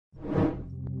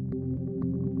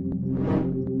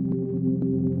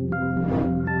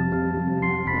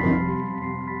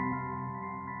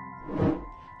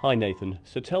Hi Nathan,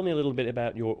 so tell me a little bit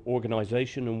about your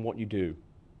organisation and what you do.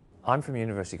 I'm from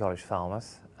University College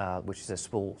Falmouth, which is a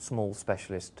small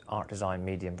specialist art design,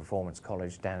 media and performance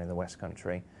college down in the West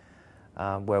Country,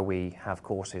 where we have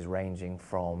courses ranging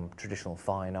from traditional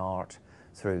fine art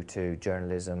through to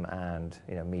journalism and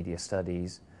media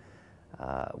studies.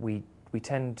 We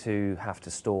tend to have to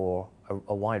store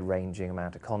a wide-ranging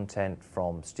amount of content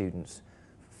from students'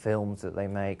 films that they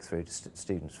make through to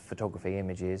students' photography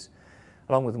images,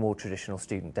 along with a more traditional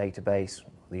student database,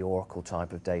 the Oracle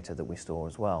type of data that we store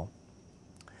as well.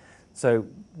 So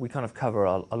we kind of cover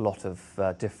a lot of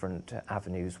different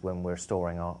avenues when we're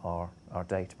storing our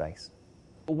database.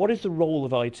 What is the role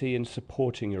of IT in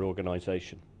supporting your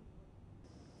organisation?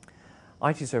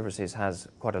 IT services has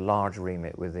quite a large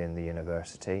remit within the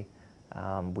university.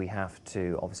 We have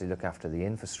to obviously look after the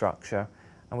infrastructure,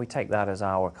 and we take that as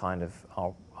our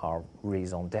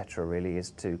raison d'etre, really,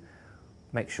 is to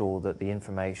make sure that the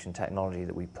information technology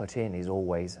that we put in is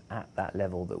always at that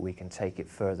level that we can take it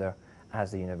further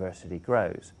as the university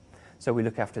grows. So we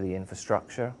look after the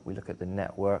infrastructure, we look at the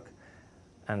network,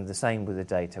 and the same with the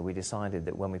data. We decided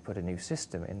that when we put a new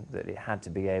system in, that it had to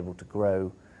be able to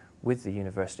grow with the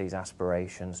university's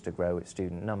aspirations to grow its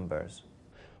student numbers.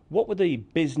 What were the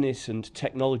business and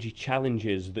technology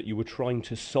challenges that you were trying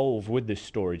to solve with this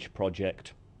storage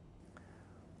project?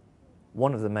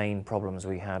 One of the main problems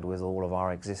we had with all of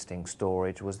our existing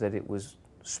storage was that it was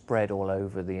spread all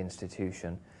over the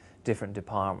institution. Different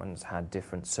departments had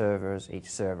different servers. Each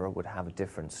server would have a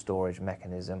different storage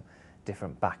mechanism,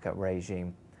 different backup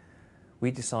regime.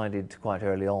 We decided quite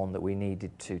early on that we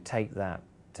needed to take that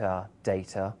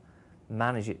data,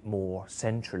 manage it more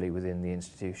centrally within the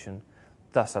institution,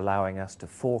 thus allowing us to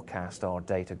forecast our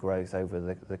data growth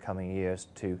over the coming years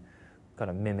to kind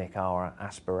of mimic our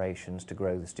aspirations to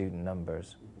grow the student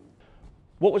numbers.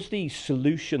 What was the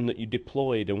solution that you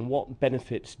deployed and what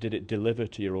benefits did it deliver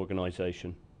to your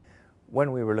organisation?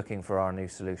 When we were looking for our new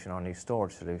solution, our new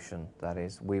storage solution, that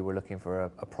is, we were looking for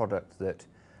a product that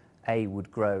A, would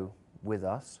grow with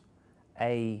us,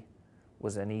 A,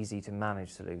 was an easy to manage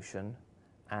solution,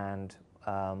 and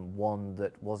one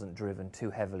that wasn't driven too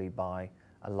heavily by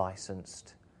a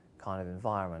licensed kind of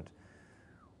environment.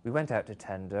 We went out to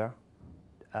tender,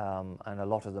 and a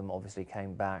lot of them obviously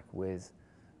came back with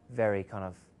very kind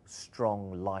of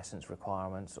strong license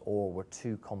requirements or were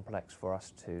too complex for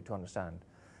us to understand.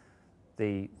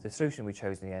 The solution we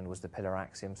chose in the end was the pillar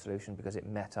axiom solution because it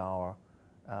met our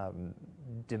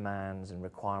demands and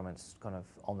requirements kind of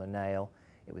on the nail.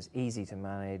 It was easy to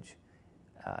manage.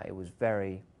 It was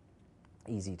very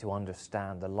easy to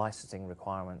understand the licensing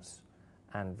requirements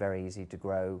and very easy to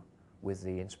grow with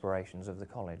the inspirations of the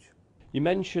college. You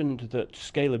mentioned that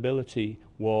scalability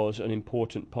was an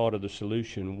important part of the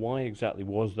solution. Why exactly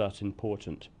was that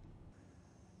important?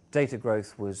 Data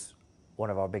growth was one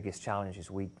of our biggest challenges.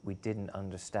 We didn't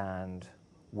understand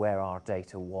where our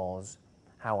data was,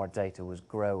 how our data was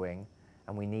growing,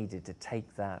 and we needed to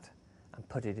take that and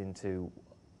put it into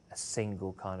a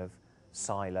single kind of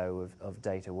silo of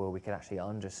data where we could actually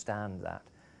understand that.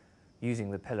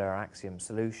 Using the pillar axiom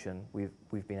solution,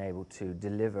 we've been able to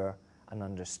deliver an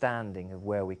understanding of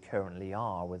where we currently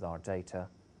are with our data,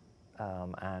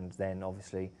 and then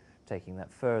obviously taking that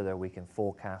further, we can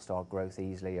forecast our growth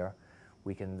easier.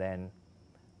 We can then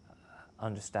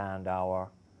understand our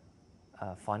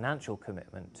financial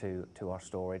commitment to our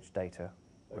storage data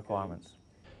requirements.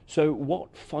 So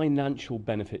what financial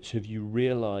benefits have you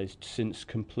realised since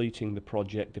completing the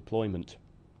project deployment?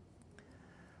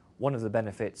 One of the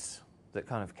benefits that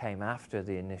kind of came after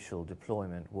the initial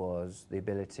deployment was the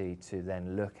ability to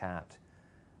then look at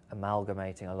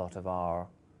amalgamating a lot of our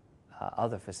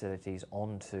other facilities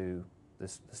onto the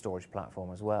storage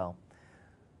platform as well.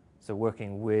 So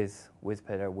working with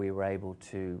Pillar, we were able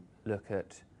to look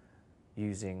at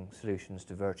using solutions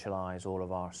to virtualize all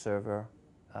of our server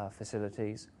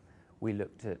facilities. We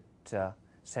looked at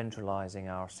centralizing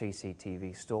our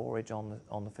CCTV storage on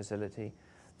the facility,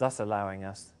 thus allowing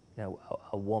us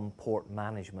a one-port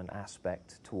management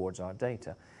aspect towards our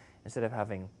data. Instead of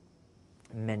having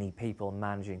many people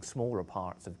managing smaller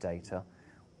parts of data,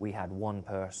 we had one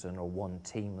person or one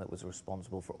team that was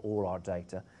responsible for all our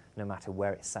data, no matter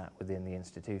where it sat within the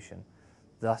institution,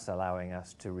 thus allowing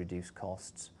us to reduce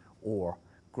costs or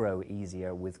grow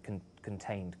easier with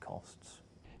contained costs.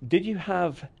 Did you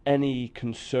have any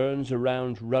concerns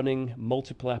around running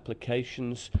multiple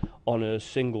applications on a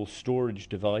single storage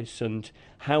device, and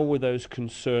how were those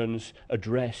concerns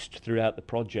addressed throughout the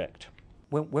project?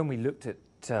 When we looked at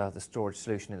the storage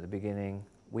solution at the beginning,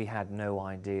 we had no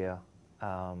idea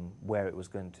where it was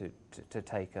going to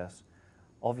take us.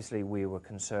 Obviously, we were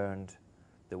concerned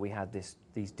that we had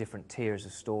these different tiers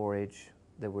of storage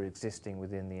that were existing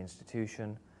within the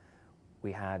institution.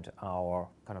 We had our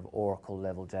kind of Oracle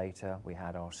level data, we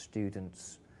had our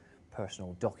students'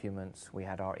 personal documents, we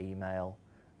had our email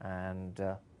and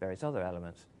various other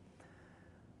elements.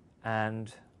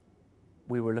 And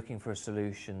we were looking for a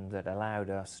solution that allowed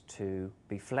us to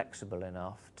be flexible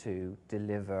enough to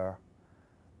deliver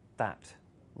that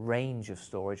range of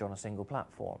storage on a single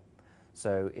platform.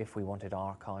 So if we wanted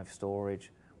archive storage,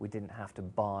 we didn't have to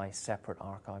buy separate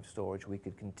archive storage. We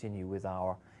could continue with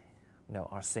our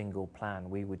single plan.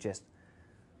 We would just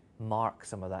mark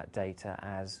some of that data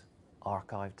as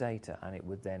archive data, and it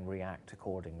would then react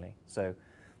accordingly. So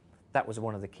that was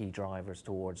one of the key drivers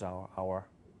towards our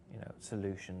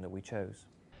solution that we chose.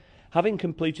 Having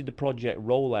completed the project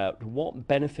rollout, what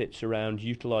benefits around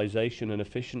utilisation and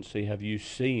efficiency have you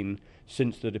seen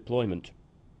since the deployment?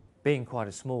 Being quite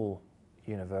a small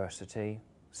university,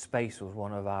 space was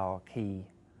one of our key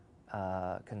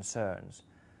concerns.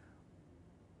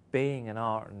 Being an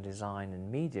art and design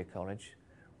and media college,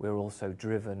 we're also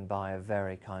driven by a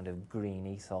very kind of green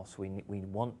ethos. We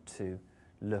want to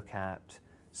look at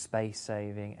space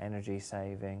saving, energy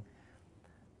saving.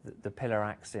 The pillar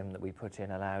axiom that we put in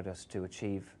allowed us to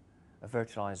achieve a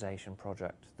virtualization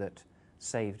project that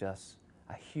saved us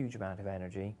a huge amount of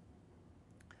energy.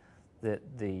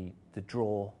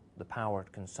 The power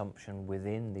consumption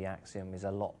within the axiom is a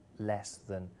lot less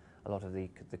than a lot of the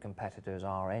competitors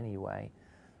are anyway.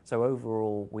 So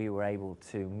overall, we were able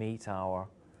to meet some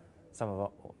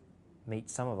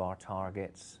of our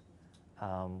targets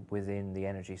within the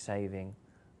energy saving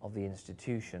of the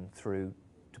institution through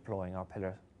deploying our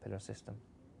pillar system.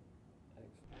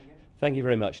 Thank you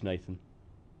very much, Nathan.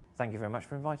 Thank you very much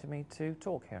for inviting me to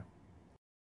talk here.